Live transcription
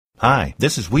Hi,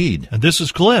 this is Weed. And this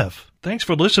is Cliff. Thanks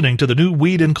for listening to the new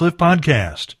Weed and Cliff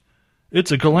podcast.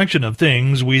 It's a collection of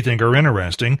things we think are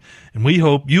interesting, and we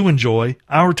hope you enjoy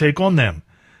our take on them.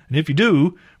 And if you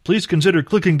do, please consider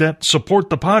clicking that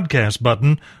Support the Podcast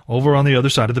button over on the other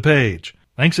side of the page.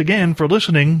 Thanks again for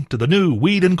listening to the new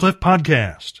Weed and Cliff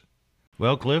podcast.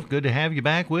 Well, Cliff, good to have you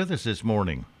back with us this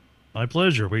morning. My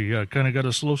pleasure. We kind of got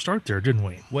a slow start there, didn't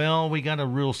we? Well, we got a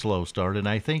real slow start, and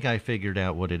I think I figured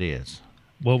out what it is.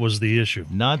 What was the issue?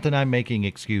 Not that I'm making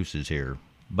excuses here.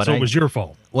 But so it was your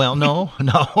fault. Well, no.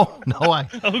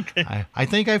 Okay. I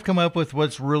think I've come up with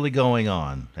what's really going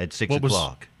on at 6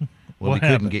 o'clock when we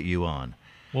couldn't get you on.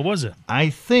 What was it? I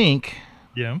think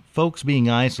folks being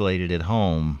isolated at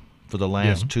home for the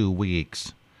last 2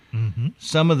 weeks,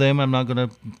 some of them, I'm not going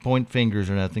to point fingers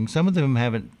or nothing, some of them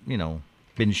haven't,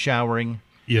 been showering.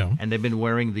 Yeah. And they've been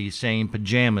wearing the same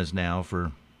pajamas now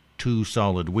for 2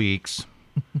 solid weeks.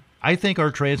 I think our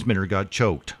transmitter got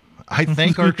choked. But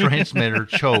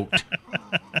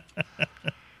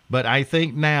I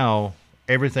think now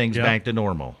everything's back to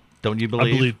normal. Don't you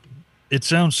believe? I believe it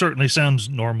certainly sounds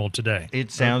normal today. It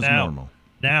sounds normal.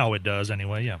 Now it does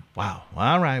anyway, yeah. Wow.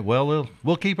 All right. Well,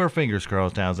 we'll keep our fingers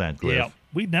crossed. How's that, Cliff?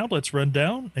 Yeah. Let's run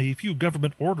down a few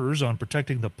government orders on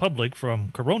protecting the public from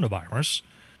coronavirus,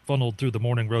 funneled through the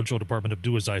Morning Roadshow Department of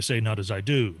Do As I Say, Not As I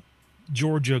Do.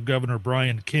 Georgia Governor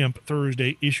Brian Kemp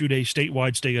Thursday issued a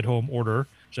statewide stay-at-home order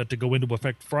set to go into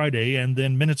effect Friday, and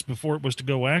then minutes before it was to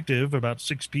go active, about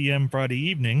 6 p.m. Friday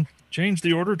evening, changed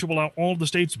the order to allow all the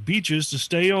state's beaches to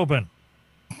stay open.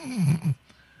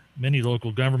 Many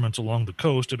local governments along the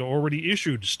coast had already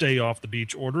issued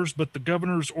stay-off-the-beach orders, but the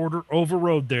governor's order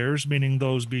overrode theirs, meaning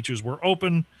those beaches were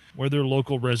open, whether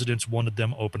local residents wanted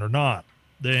them open or not.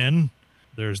 Then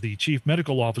there's the chief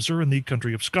medical officer in the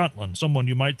country of Scotland, someone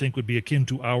you might think would be akin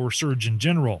to our Surgeon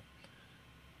General.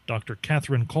 Dr.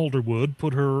 Catherine Calderwood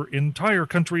put her entire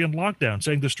country in lockdown,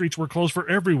 saying the streets were closed for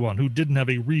everyone who didn't have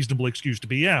a reasonable excuse to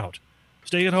be out.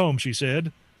 Stay at home, she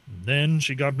said. Then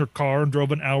she got in her car and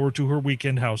drove an hour to her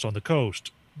weekend house on the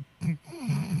coast.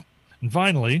 And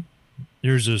finally,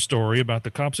 here's a story about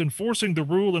the cops enforcing the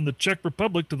rule in the Czech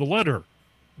Republic to the letter.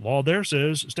 Law there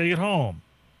says stay at home,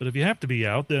 but if you have to be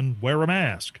out, then wear a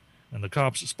mask. And the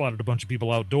cops spotted a bunch of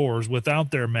people outdoors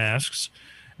without their masks,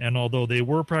 and although they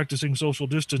were practicing social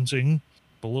distancing,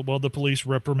 the police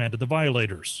reprimanded the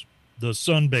violators. The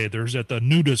sunbathers at the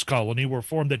nudist colony were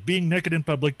informed that being naked in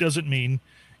public doesn't mean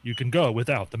you can go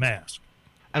without the mask.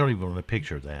 I don't even want to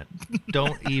picture that.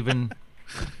 Don't even.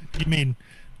 You mean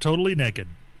totally naked,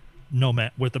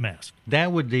 with a mask?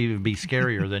 That would even be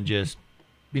scarier than just,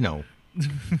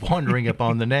 wandering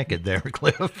upon the naked there,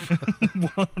 Cliff.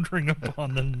 Wandering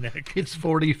upon the naked. It's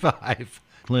 45.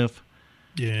 Cliff.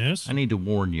 Yes? I need to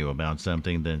warn you about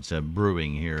something that's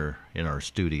brewing here in our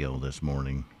studio this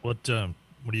morning. What do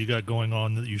you got going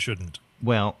on that you shouldn't?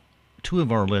 Well, 2 of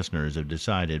our listeners have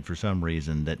decided for some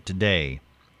reason that today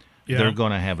they're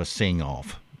going to have a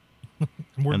sing-off.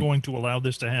 We're going to allow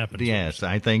this to happen. Yes,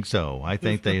 I think so. I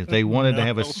think they wanted to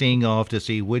have a sing-off to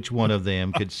see which one of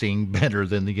them could sing better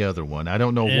than the other one. I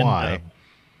don't know why.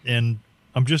 And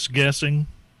I'm just guessing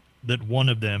that one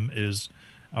of them is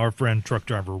our friend truck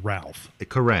driver Ralph.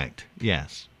 Correct,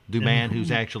 yes. The man who's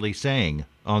actually sang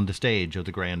on the stage of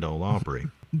the Grand Ole Opry.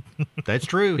 That's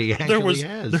true, he actually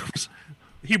has.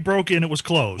 He broke in, it was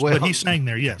closed, but he sang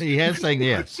there, yes. He has sang,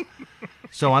 yes.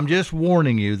 So I'm just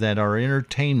warning you that our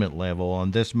entertainment level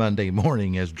on this Monday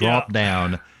morning has dropped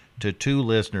down to 2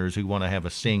 listeners who want to have a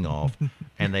sing-off,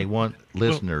 and they want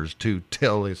listeners to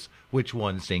tell us which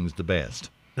one sings the best.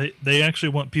 They actually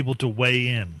want people to weigh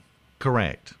in.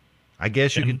 Correct. I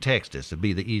guess you can text us. It'd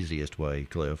be the easiest way,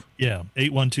 Cliff. Yeah,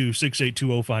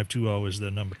 812-682-0520 is the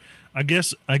number. I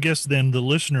guess then the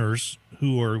listeners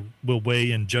who will weigh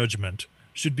in judgment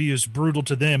should be as brutal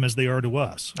to them as they are to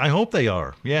us. I hope they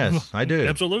are. Yes, I do.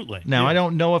 Absolutely. Now, I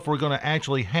don't know if we're going to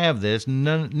actually have this.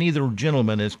 Neither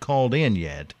gentleman has called in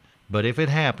yet. But if it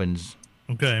happens,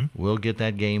 we'll get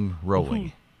that game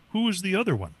rolling. Who is the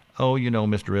other one? Oh,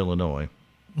 Mr. Illinois.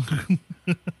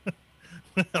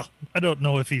 Well, I don't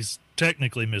know if he's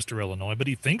technically Mr. Illinois, but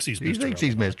he thinks he's Mr. Illinois. He thinks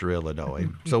he's Mr. Illinois.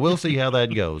 So we'll see how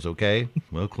that goes, okay?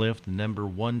 Well, Cliff, the number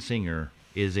 1 singer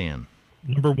is in.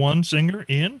 Number 1 singer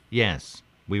in? Yes.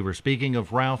 We were speaking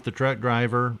of Ralph the truck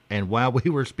driver, and while we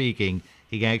were speaking,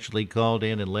 he actually called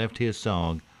in and left his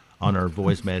song on our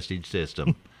voice message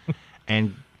system.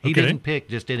 And he didn't pick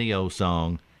just any old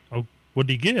song. Oh, what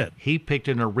did he get? He picked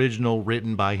an original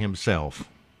written by himself.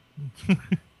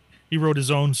 He wrote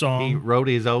his own song? He wrote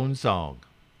his own song.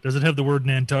 Does it have the word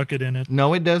Nantucket in it?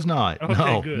 No, it does not. Okay,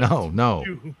 no, good. no.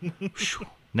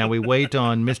 Now we wait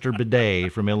on Mr.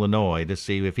 Bidet from Illinois to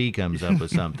see if he comes up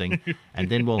with something, and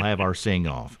then we'll have our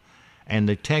sing-off. And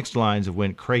the text lines have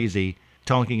went crazy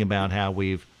talking about how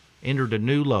we've entered a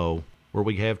new low where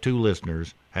we have 2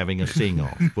 listeners having a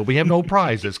sing-off. But we have no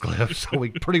prizes, Cliff, so we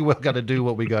pretty well got to do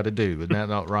what we got to do. Isn't that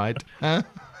not right? Huh?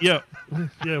 Yeah,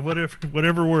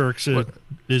 whatever works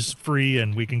is free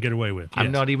and we can get away with. I'm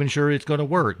Yes. not even sure it's going to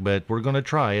work, but we're going to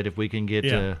try it if we can get,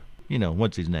 Yeah.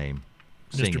 what's his name?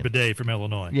 Singing. Mr. Bidet from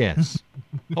Illinois. Yes,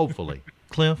 hopefully.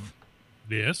 Cliff,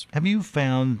 Yes. have you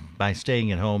found by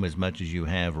staying at home as much as you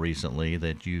have recently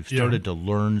that you've started to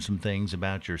learn some things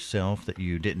about yourself that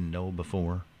you didn't know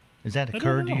before? Has that don't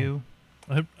occurred to know.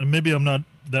 you? Maybe I'm not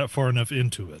that far enough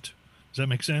into it. Does that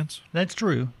make sense? That's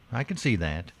true. I can see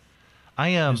that.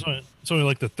 It's only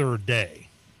like the 3rd day.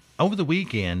 Over the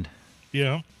weekend,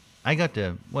 Yeah.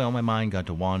 my mind got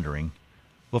to wandering.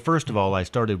 Well, first of all, I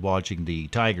started watching the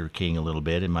Tiger King a little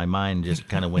bit, and my mind just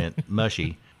kind of went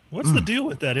mushy. What's the deal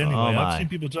with that anyway? Oh, my. I've seen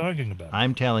people talking about it.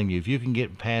 I'm telling you, if you can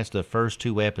get past the first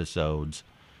 2 episodes,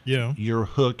 Yeah. you're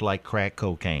hooked like crack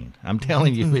cocaine. I'm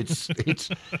telling you, it's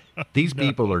these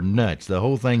people are nuts. The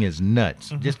whole thing is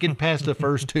nuts. Just get past the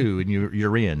first 2, and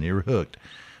you're in. You're hooked.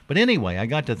 But anyway, I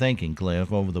got to thinking,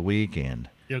 Cliff, over the weekend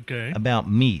Okay.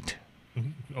 about meat,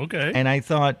 Okay. and I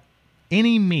thought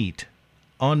any meat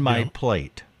on my Yeah.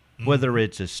 plate, whether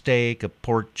it's a steak, a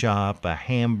pork chop, a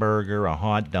hamburger, a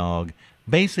hot dog,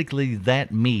 basically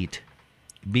that meat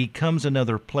becomes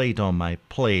another plate on my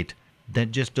plate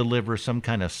that just delivers some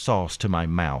kind of sauce to my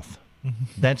mouth.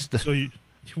 That's the. So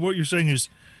what you're saying is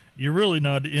you're really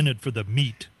not in it for the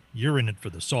meat. You're in it for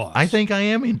the sauce. I think I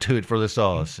am into it for the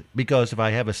sauce because if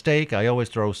I have a steak, I always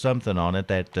throw something on it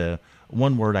that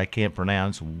one word I can't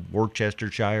pronounce,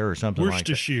 Worcestershire or something like that.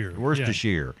 Worcestershire.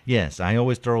 Worcestershire. Yes, I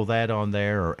always throw that on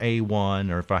there, or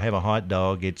A1, or if I have a hot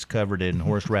dog, it's covered in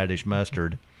horseradish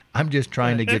mustard. I'm just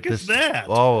trying to get heck is this. that?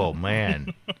 Oh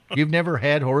man, you've never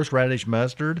had horseradish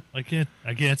mustard? I can't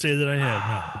say that I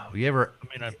have. No. You ever? I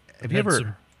mean, I've Have you had ever-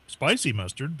 some spicy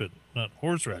mustard, but not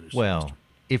horseradish. Well, mustard.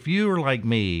 if you are like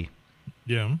me,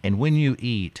 Yeah. and when you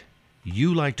eat,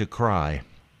 you like to cry,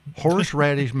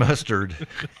 horseradish mustard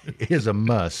is a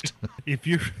must. If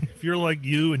you're like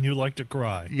you and you like to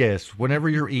cry Yes, whenever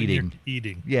you're when you're eating.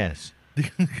 eating. Yes, As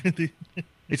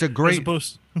it's a great.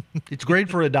 opposed, It's great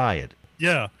for a diet.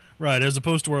 yeah, right. As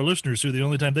opposed to our listeners, who the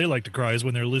only time they like to cry is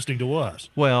when they're listening to us.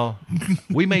 Well,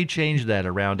 we may change that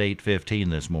around 8:15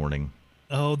 this morning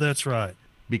Oh, that's right.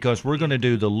 because we're going to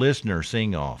do the listener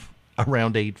sing off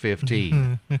around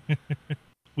 8:15.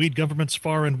 Governments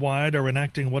far and wide are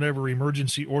enacting whatever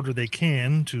emergency order they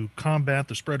can to combat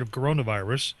the spread of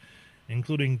coronavirus,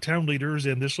 including town leaders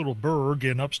in this little burg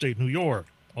in upstate New York.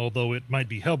 Although it might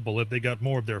be helpful if they got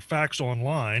more of their facts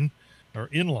online or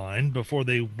in line before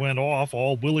they went off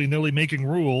all willy-nilly making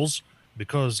rules,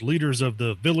 because leaders of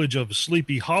the village of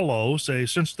Sleepy Hollow say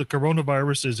since the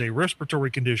coronavirus is a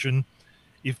respiratory condition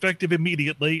effective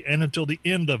immediately and until the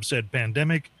end of said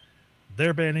pandemic,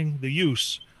 they're banning the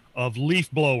use of leaf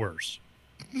blowers.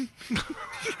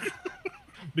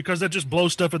 Because that just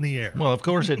blows stuff in the air. Well, of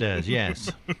course it does,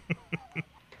 yes.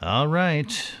 All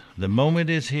right. The moment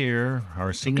is here.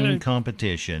 Our singing Okay.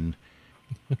 competition.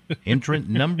 Entrant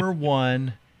number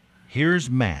 1. Here's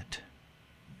Matt.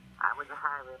 I was a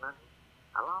highwayman.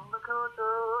 Along the coast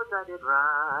roads I did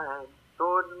ride,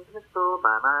 sword and pistol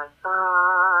by my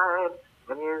side.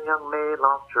 Many a young maid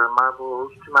lost her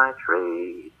marbles to my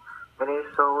trade. Many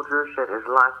a soldier shed his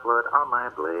lifeblood on my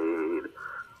blade.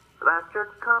 But after it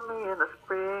come me in the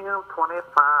spring of 25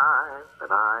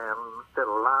 that I am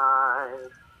still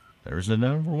alive. There's the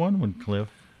number 1, Cliff.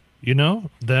 You know,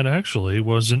 that actually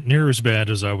wasn't near as bad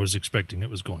as I was expecting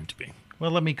it was going to be. Well,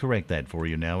 let me correct that for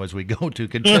you now as we go to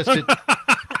contestant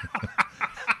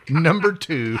number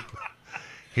 2.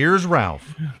 Here's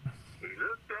Ralph. He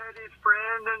looked at his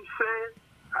friend and said,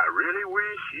 I really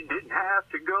wish you didn't have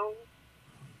to go.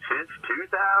 Since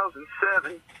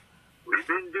 2007, we've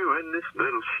been doing this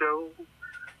little show.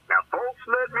 Now, folks,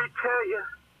 let me tell you,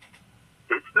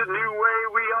 it's the new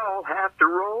way we all have to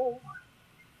roll.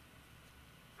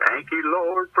 Thank you,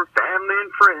 Lord, for family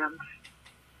and friends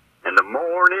and the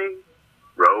morning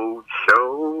road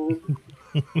show.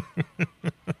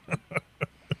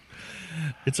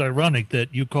 It's ironic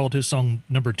that you called his song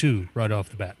number 2 right off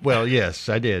the bat. Well, yes,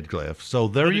 I did, Cliff. So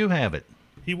there you have it.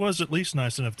 He was at least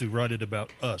nice enough to write it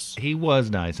about us. He was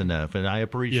nice enough, and I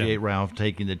appreciate Yeah. Ralph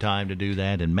taking the time to do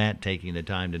that and Matt taking the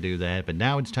time to do that. But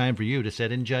now it's time for you to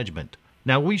set in judgment.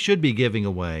 Now, we should be giving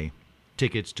away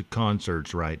tickets to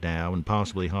concerts right now and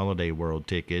possibly Holiday World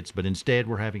tickets, but instead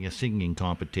we're having a singing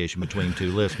competition between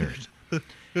 2 listeners.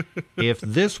 If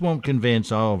this won't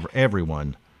convince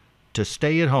everyone to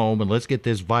stay at home and let's get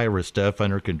this virus stuff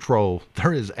under control,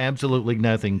 there is absolutely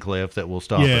nothing, Cliff, that will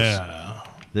stop us. Yeah.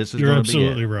 This is You're going to be it.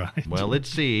 absolutely right. Well, let's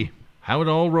see how it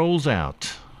all rolls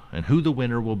out and who the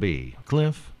winner will be.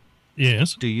 Cliff,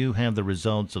 Yes. do you have the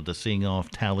results of the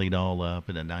sing-off tallied all up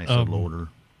in a nice little order?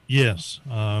 Yes,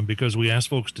 because we asked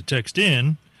folks to text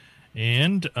in,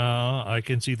 and I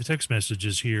can see the text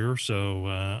messages here, so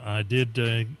I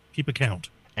did keep a count.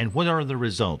 And what are the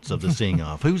results of the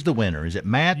sing-off? Who's the winner? Is it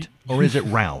Matt or is it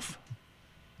Ralph?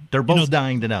 They're both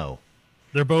dying to know.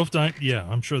 They're both dying. Yeah,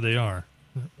 I'm sure they are.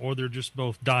 Or they're just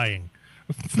both dying.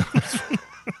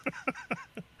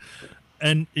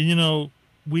 And,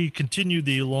 we continue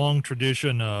the long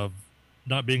tradition of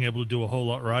not being able to do a whole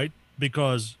lot right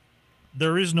because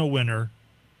there is no winner.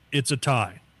 It's a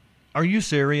tie. Are you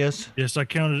serious? Yes, I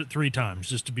counted it 3 times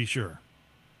just to be sure.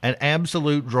 An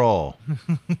absolute draw.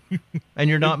 And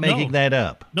you're not making that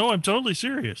up. No, I'm totally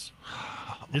serious.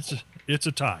 It's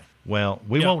a tie. Well,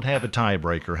 we won't have a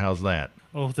tiebreaker. How's that?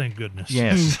 Oh, thank goodness.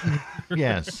 Yes.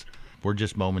 Yes. We're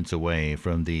just moments away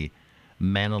from the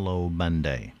Manilow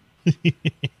Monday.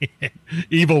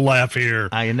 Evil laugh here.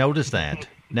 I noticed that.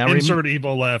 Now Insert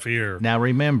evil laugh here. Now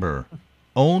remember,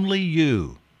 only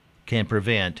you can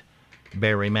prevent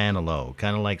Barry Manilow,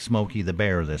 kind of like Smokey the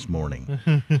Bear this morning.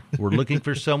 We're looking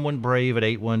for someone brave at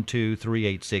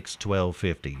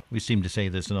 812-386-1250. We seem to say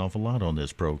this an awful lot on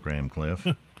this program, Cliff.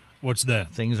 What's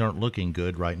that? Things aren't looking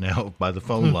good right now by the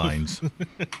phone lines.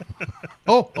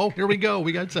 Oh, here we go.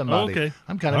 We got somebody. Okay.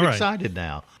 I'm kind of excited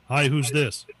now. Hi, who's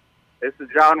this? This is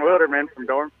John Wilderman from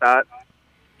Darmstadt.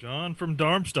 John from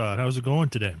Darmstadt. How's it going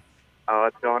today? Oh,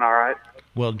 it's going all right.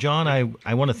 Well, John, I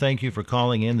want to thank you for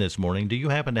calling in this morning. Do you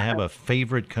happen to have a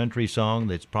favorite country song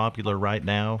that's popular right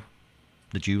now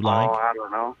that you like? Oh, I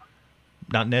don't know.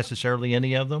 Not necessarily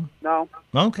any of them? No.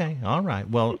 Okay, all right.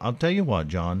 Well, I'll tell you what,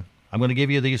 John. I'm going to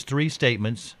give you these 3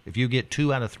 statements. If you get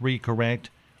 2 out of 3 correct,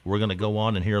 we're going to go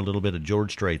on and hear a little bit of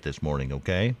George Strait this morning,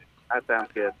 okay? That sounds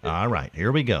good. All right,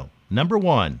 here we go. Number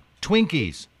 1,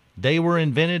 Twinkies. They were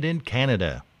invented in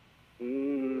Canada.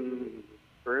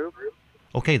 True.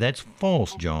 Okay, that's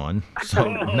false, John. So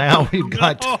now you've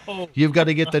got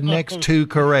to get the next 2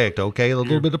 correct, okay? A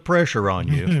little bit of pressure on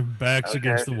you. Back's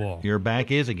against the wall. Your back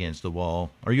is against the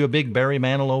wall. Are you a big Barry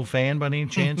Manilow fan by any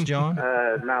chance, John?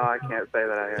 No, I can't say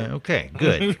that I am. Okay,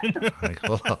 good.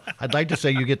 Well, I'd like to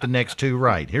say you get the next 2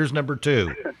 right. Here's number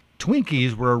 2.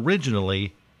 Twinkies were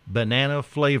originally banana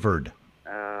flavored.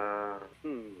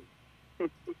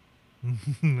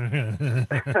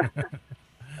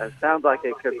 That sounds like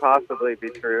it could possibly be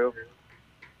true.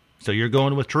 So you're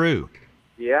going with true?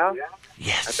 Yeah,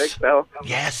 Yes. I think so.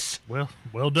 Yes.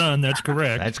 Well done. That's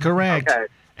correct. That's correct. Okay.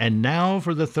 And now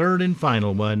for the 3rd and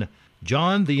final one.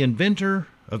 John, the inventor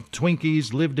of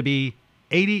Twinkies, lived to be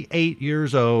 88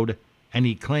 years old, and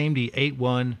he claimed he ate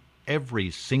one every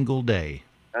single day.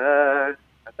 I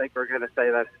think we're going to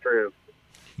say that's true.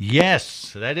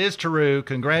 Yes, that is true.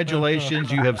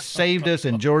 Congratulations. You have saved us,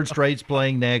 and George Strait's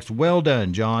playing next. Well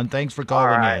done, John. Thanks for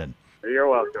calling All right. in. You're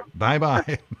welcome.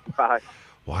 Bye-bye. Bye.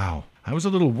 Wow. I was a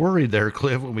little worried there,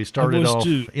 Cliff, when we started was off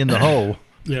too. in the hole.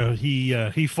 Yeah,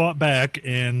 he fought back,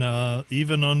 and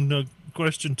even on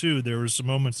question 2, there were some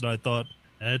moments that I thought,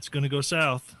 it's going to go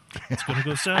south. It's going to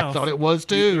go south. I thought it was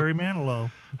too. Barry Manilow.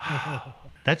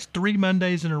 That's 3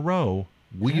 Mondays in a row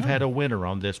we've had a winner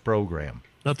on this program.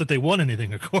 Not that they won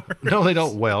anything, of course. No, they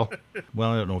don't. Well, I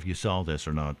don't know if you saw this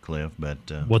or not, Cliff, but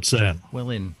What's that? well,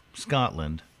 in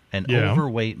Scotland, an Yeah.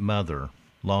 overweight mother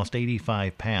lost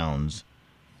 85 pounds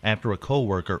after a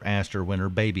coworker asked her when her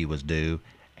baby was due,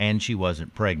 and she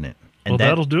wasn't pregnant. And Well,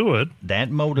 that'll do it. that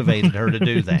motivated her to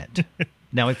do that.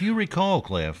 Now, if you recall,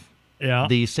 Cliff, Yeah.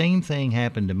 the same thing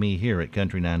happened to me here at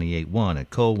Country 98.1. A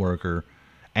coworker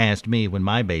asked me when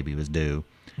my baby was due,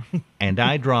 and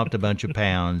I dropped a bunch of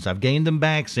pounds. I've gained them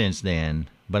back since then,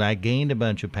 but I gained a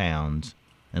bunch of pounds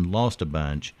and lost a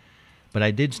bunch. But I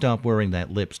did stop wearing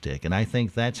that lipstick, and I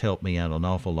think that's helped me out an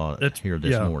awful lot here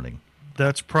this morning.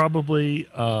 That's probably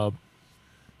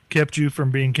kept you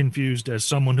from being confused as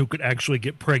someone who could actually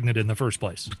get pregnant in the first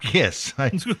place. Yes.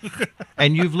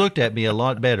 And you've looked at me a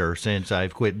lot better since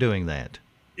I've quit doing that.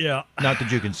 Yeah. Not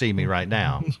that you can see me right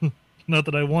now. Not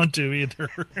that I want to either.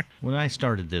 When I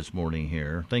started this morning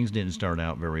here, things didn't start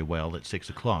out very well at 6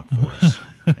 o'clock for us,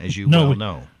 as you well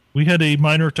know. We had a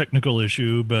minor technical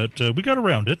issue, but we got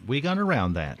around it. We got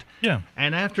around that. Yeah.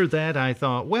 And after that, I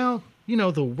thought, well,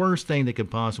 the worst thing that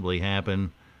could possibly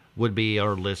happen would be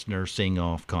our listener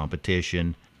sing-off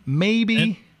competition.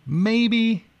 Maybe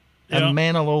A Yeah.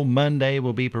 Manilow Monday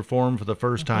will be performed for the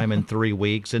first time in 3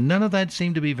 weeks, and none of that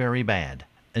seemed to be very bad.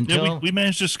 Until Yeah, we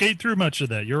managed to skate through much of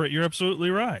that. You're absolutely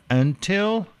right.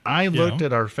 until I looked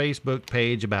at our Facebook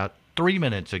page about 3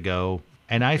 minutes ago,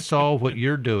 and I saw what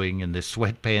you're doing in the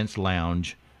Sweatpants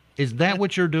Lounge. Is that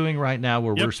what you're doing right now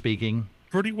where Yep. we're speaking?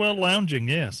 Pretty well lounging,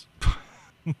 yes.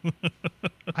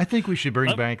 I think we should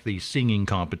bring back the singing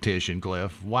competition,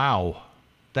 Cliff. Wow.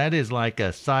 That is like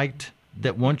a sight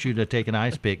that wants you to take an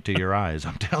ice pick to your eyes.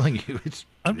 I'm telling you, It's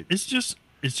just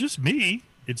me.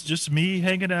 It's just me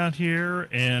hanging out here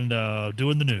and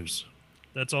doing the news.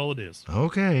 That's all it is.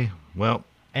 okay. Well,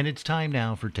 and it's time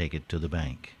now for Take It to the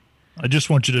Bank. I just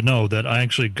want you to know that I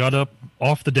actually got up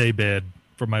off the daybed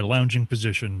from my lounging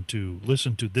position to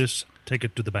listen to this Take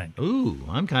It to the Bank. Ooh,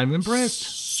 I'm kind of impressed.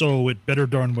 So it better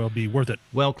darn well be worth it.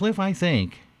 Well, Cliff, I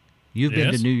think you've been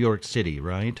to Yes? New York City,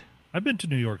 right? I've been to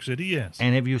New York City, yes.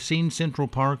 And have you seen Central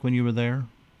Park when you were there?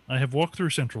 I have walked through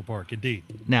Central Park, indeed.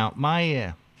 Now,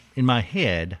 in my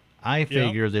head, I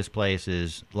figure this place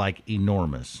is like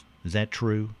enormous. Is that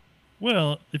true?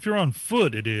 Well, if you're on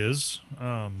foot, it is.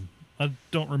 I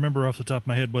don't remember off the top of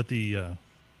my head what the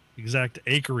exact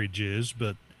acreage is,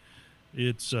 but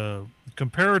it's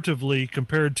comparatively,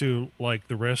 compared to like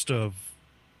the rest of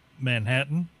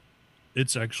Manhattan,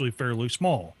 it's actually fairly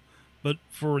small. But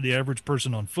for the average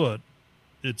person on foot,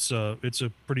 it's a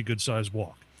pretty good sized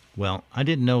walk. Well, I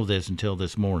didn't know this until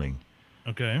this morning,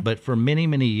 Okay. but for many,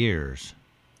 many years,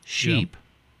 sheep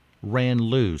ran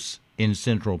loose in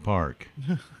Central Park.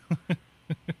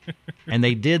 And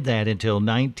they did that until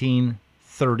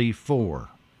 1934.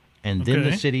 And then the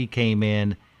Okay. city came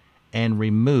in and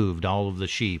removed all of the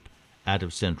sheep out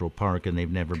of Central Park, and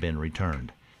they've never been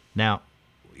returned. Now,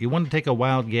 you want to take a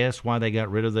wild guess why they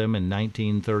got rid of them in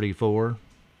 1934?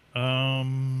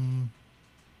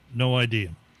 No idea.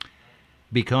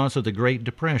 Because of the Great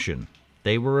Depression.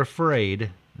 They were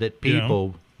afraid that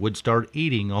people would start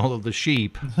eating all of the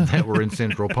sheep that were in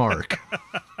Central Park.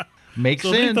 Makes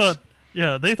So sense.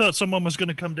 they thought someone was going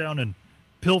to come down and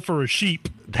pilfer a sheep,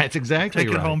 That's exactly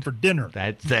take right. it home for dinner.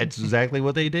 That's exactly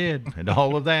what they did. And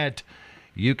all of that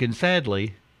you can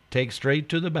sadly take straight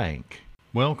to the bank.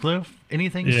 Well, Cliff,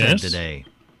 anything said Yes? today?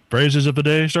 Phrases of the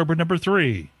day start with number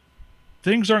 3.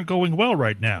 Things aren't going well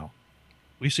right now.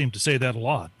 We seem to say that a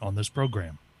lot on this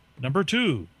program. Number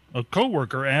 2, a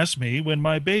coworker asked me when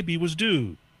my baby was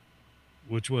due,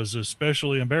 which was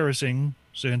especially embarrassing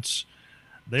since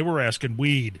they were asking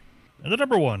weed. And the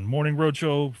number 1 Morning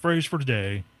Roadshow phrase for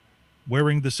today,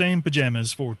 wearing the same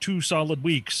pajamas for 2 solid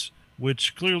weeks,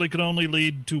 which clearly could only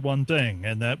lead to one thing,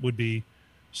 and that would be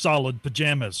solid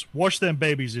pajamas. Wash them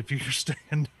babies if you're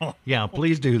staying home. Yeah,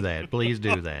 please do that. Please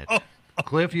do that.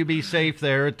 Cliff, you be safe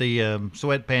there at the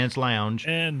Sweatpants Lounge.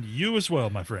 And you as well,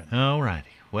 my friend. All righty.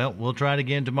 Well, we'll try it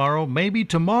again tomorrow. Maybe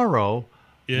tomorrow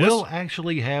Yes? we'll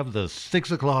actually have the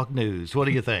 6 o'clock news. What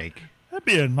do you think? That'd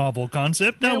be a novel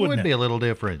concept, now That wouldn't would be it? a little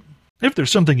different. If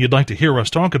there's something you'd like to hear us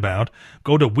talk about,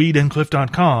 go to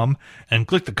weedandcliff.com and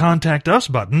click the Contact Us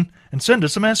button and send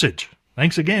us a message.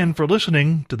 Thanks again for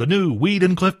listening to the new Weed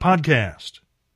and Cliff podcast.